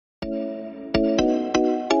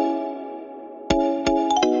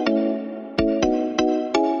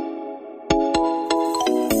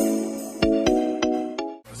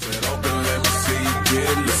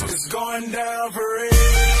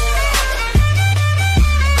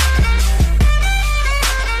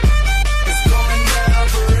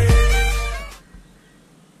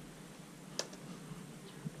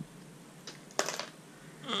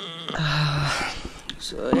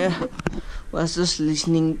was just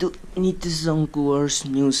listening to Nitish Zankuwar's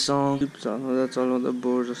new song. चलाउँदा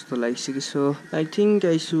bore जस्तो लागिसक्यो so I think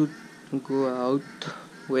I should go out.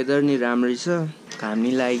 Weather नि राम्रै छ, घाम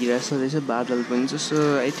नि लागिरहेछ रहेछ, बादल पनि छ.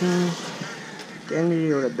 So I think त्यहाँनिर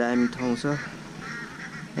एउटा दामी ठाउँ छ.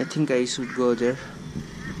 I think I should go there.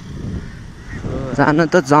 जान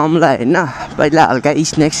त जामला हैन, पहिला हल्का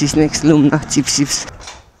स्नैक्स लुम न, chips.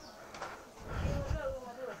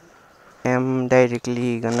 I am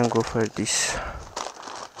directly gonna go for this.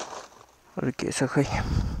 अरु के छ खै?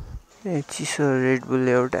 ए चिसो रेड बुल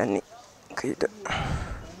एउटा नि खै त.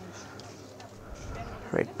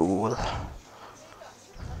 Red Bull.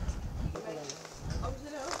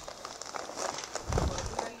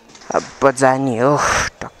 अब जानी हो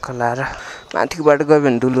टक्क लाएर माथिको बाटो गयो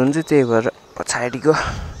भने धुलो हुन्छ, त्यही भएर पछाडिको.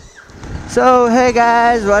 So hey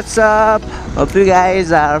guys, what's up? Hope you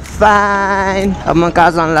guys are fine. अब म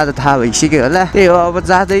कहाँ जानला त थाहा भइसक्यो होला. त्यही हो, अब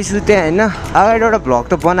जाँदैछु त्यहाँ हैन. अगाडि एउटा भ्लग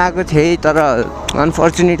त बनाएको थिएँ, तर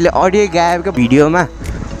अनफर्चुनेटली अडियो गायबको भिडियोमा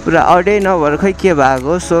पुरा अडियो नभएर खै के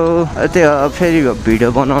भएको. सो त्यो फेरि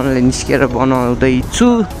भिडियो बनाउनले निस्केर बनाउँदैछु.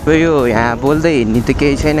 यो यहाँ बोल्दै हिँड्ने त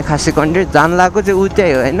केही छैन खासै. कन्टेन्ट जान लागेको चाहिँ उ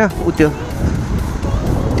त्यही हो हैन, उ त्यो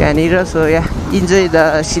त्यहाँनिर. So yeah enjoy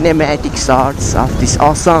the cinematic shuts of this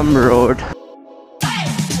Assam road.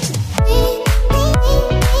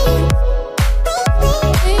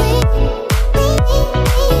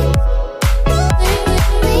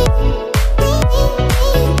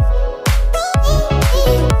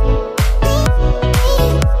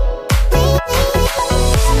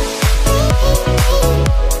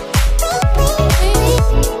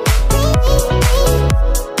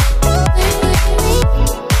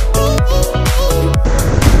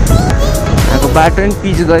 बाटो पनि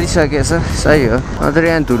पिच गरिसकेछ, सही हो. नत्र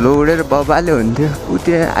यहाँ धुलो उडेर बबाले हुन्थ्यो. उ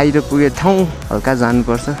त्यहाँ आइर पुगे ठाउँ हल्का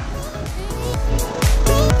जानुपर्छ.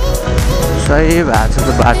 सही भएको छ त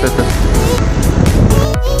बाटो त.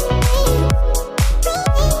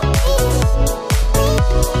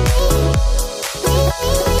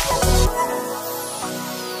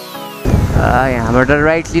 यहाँबाट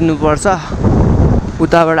राइट लिनुपर्छ,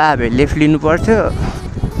 उताबाट आयो लेफ्ट लिनु पर्थ्यो.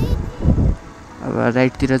 अब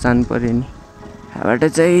राइटतिर जानु पर्यो नि. यहाँबाट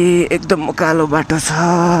चाहिँ एकदम उकालो बाटो छ.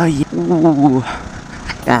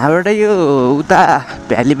 यहाँबाट यो उता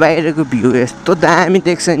भ्याली बाहिरको भ्यू यस्तो दामी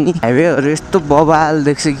देख्छ नि. हाइवेहरू यस्तो बबाल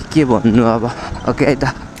देख्छ कि के भन्नु. अब ओके है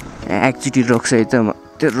त, यहाँ एकचोटि रोक्छ है त म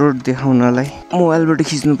त्यो रोड देखाउनलाई. मोबाइलबाट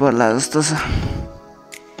खिच्नु पर्ला जस्तो छ.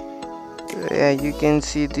 You can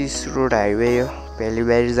see this road highway हो, भ्याली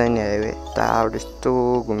बाहिर जाने हाइवे. टाढो यस्तो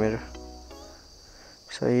घुमेर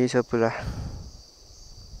सही छ पुरा.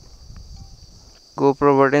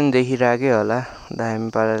 गोप्रोबाट नि देखिरहेकै होला दामी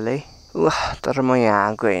पाराले. वाह, तर म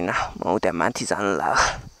यहाँ आएको होइन, म उता माथि जानु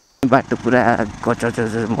लाग्यो. बाटो पुरा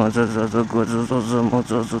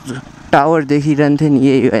टावर देखिरहन्थ्यो नि.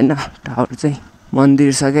 यही होइन टावर चाहिँ,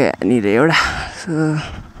 मन्दिर छ क्या यहाँनिर एउटा.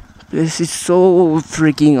 This is so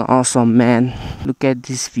freaking awesome man. Look at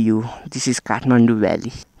this view. This is Kathmandu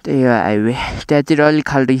Valley. त्यही हो हाइवे. त्यहाँतिर अलिक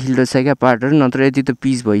खाल्टो खिल्टो छ क्या बाटोहरू, नत्र यति त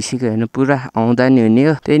पिच भइसक्यो होइन. पुरा आउँदा नि हुने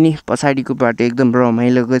हो. त्यही नि पछाडिको बाटो एकदम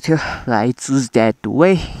रमाइलोको थियो. I choose that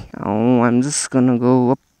way. I'm just gonna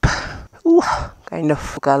go up. Kind of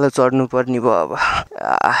उकालो चढ्नु पर्ने भयो अब.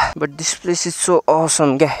 But this place is so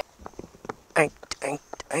awesome क्या.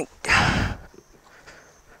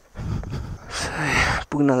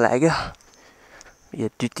 पुग्न लाग्यो. यो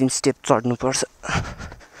 2-3 स्टेप चढ्नु पर्छ.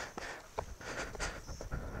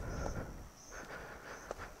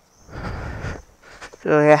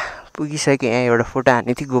 So yeah, पुगिसकेँ. यहाँ एउटा फोटो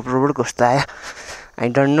हाने थिएँ गोप्रोबाट, कस्तो आयो आई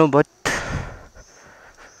डोन्ट नो. बट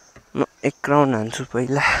म एक राउन्ड हान्छु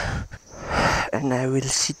पहिला. And I will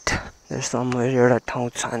sit there somewhere. एउटा ठाउँ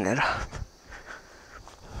छानेर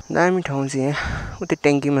दामी ठाउँ चाहिँ यहाँ. उतै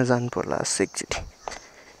ट्याङ्कीमा जानु पर्ला एकचोटि.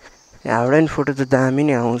 यहाँबाट नि फोटो त दामी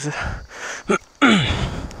नै आउँछ.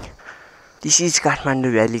 This is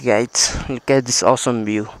Kathmandu valley guys. Look at this Assam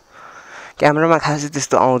view. क्यामेरामा खासै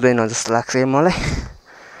त्यस्तो आउँदैन जस्तो लाग्छ मलाई.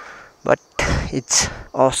 बट इट्स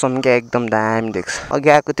असम क्या, एकदम दामी देख्छ. अघि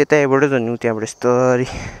आएको त्यतैबाट त नि, त्यहाँबाट यस्तरी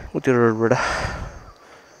उत्यो रोडबाट.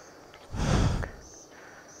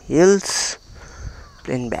 Hills,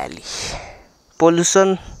 plain valley.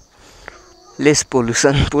 Pollution, lace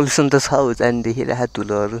pollution त छ उता नि देखिरहेको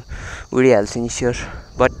धुलोहरू उडिहाल्छ नि स्योर.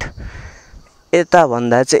 बट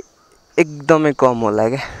यताभन्दा चाहिँ एकदमै कम होला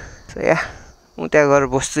क्या. सो या म त्यहाँ गएर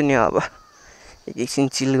बस्छु नि. अब एकछिन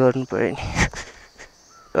चिल गर्नु पऱ्यो नि.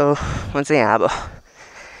 म चाहिँ यहाँ अब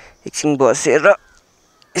एकछिन बसेर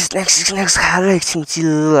स्न्याक्स खाएर एकछिन चिल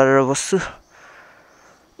गरेर बस्छु.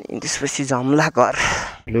 त्यसपछि जम्ला घर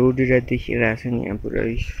लोडिएर देखिरहेको छ नि यहाँ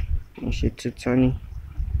पुरै सेट छ नि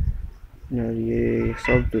ये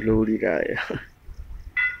सब धुलो उडिरह्यो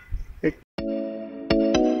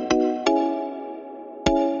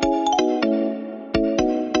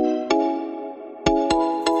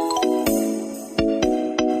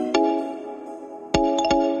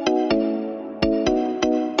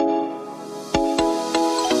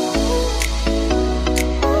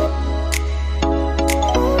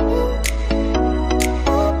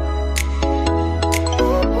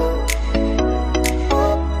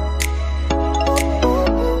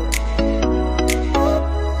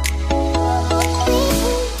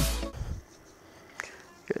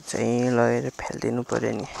चाहिँ लगेर फ्याल्दिनु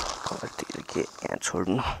पर्यो नि घरतिर के यहाँ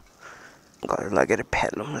छोड्नु घर लगेर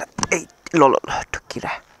फ्यालौँला ए ल ल ल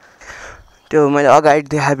ठुक्किरा त्यो मैले अगाडि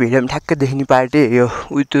देखाएको भिडियोमा ठ्याक्कै देख्ने पार्टी यो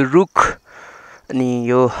विथ रुख अनि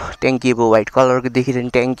यो ट्याङ्की अब व्हाइट कलरको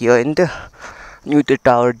देखिरहने ट्याङ्की हो नि त अनि त्यो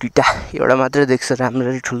टावर दुईटा एउटा मात्रै देख्छ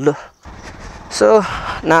राम्ररी ठुलो so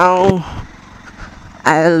now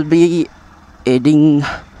I will be heading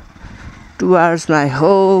towards my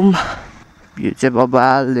home यो चाहिँ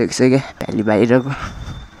बबाल देख्छ क्या भ्याली बाहिरको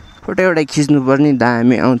फोटो एउटा खिच्नुपर्ने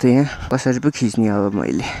दामी आउँथ्यो यहाँ कसरी पो खिच्ने अब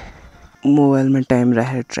मैले मोबाइलमा टाइम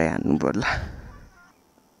राखेर ट्राई हान्नु पर्ला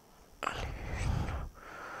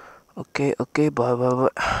ओके ओके भयो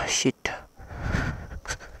seat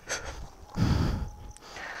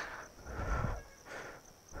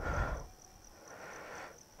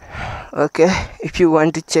okay, if you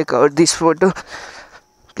want to check out this photo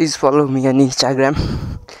please follow me on Instagram.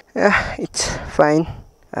 Yeah, it's fine.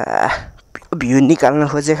 View निकाल्न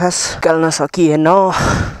खोजे खास निकाल्न सकिएन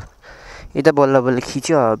यता बल्ल बल्ल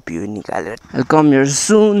खिच्यो भ्यू निकालेर कम हियर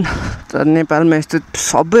सुन तर नेपालमा यस्तो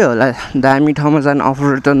सबै होला दामी ठाउँमा जान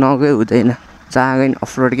अफरोड त नगए हुँदैन जहाँ गए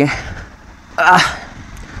अफरोड के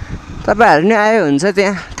तपाईहरु नि आए हुन्छ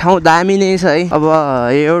त्यहाँ ठाउँ दामी नै छ है अब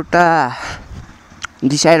एउटा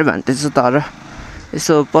डिसाइड भन्दैछ तर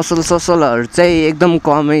यसो पसल ससलहरु चाहिँ एकदम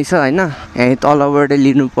कमै छ हैन यहाँ तलबाट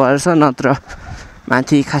लिनु पर्छ नत्र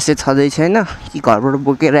माथि खासै छदै छैन कि घरबाट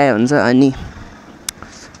बोकेर आए हुन्छ अनि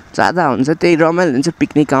जादा हुन्छ त्यही रमाइलो हुन्छ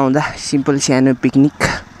पिकनिक आउँदा सिम्पल सानो पिकनिक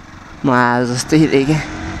म आज जस्तै रे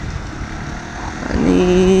अनि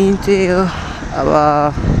त्यही हो अब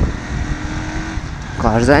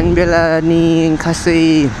घर जाने बेला नि खासै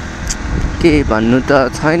के भन्नु त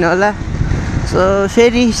छैन होला सो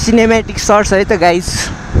फेरि सिनेमेटिक शट्स है त guys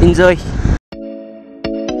enjoy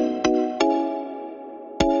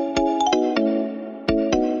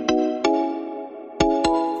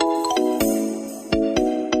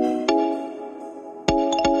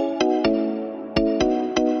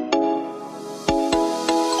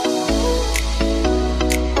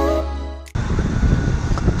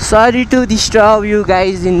Sorry to disturb you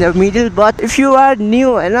guys in the middle, but if you are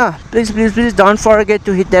new, please don't forget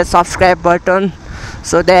to hit that subscribe button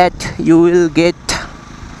so that you will get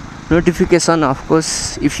notification, of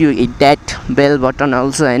course, if you hit that bell button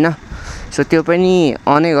also, so त्यो पनि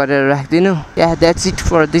on गरेर राख्दिनु. Yeah, that's it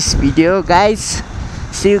for this video, guys.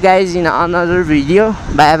 See you guys in another video.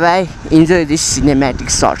 Bye bye. Enjoy this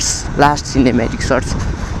cinematic shots. Last cinematic shots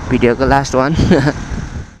video ko last one.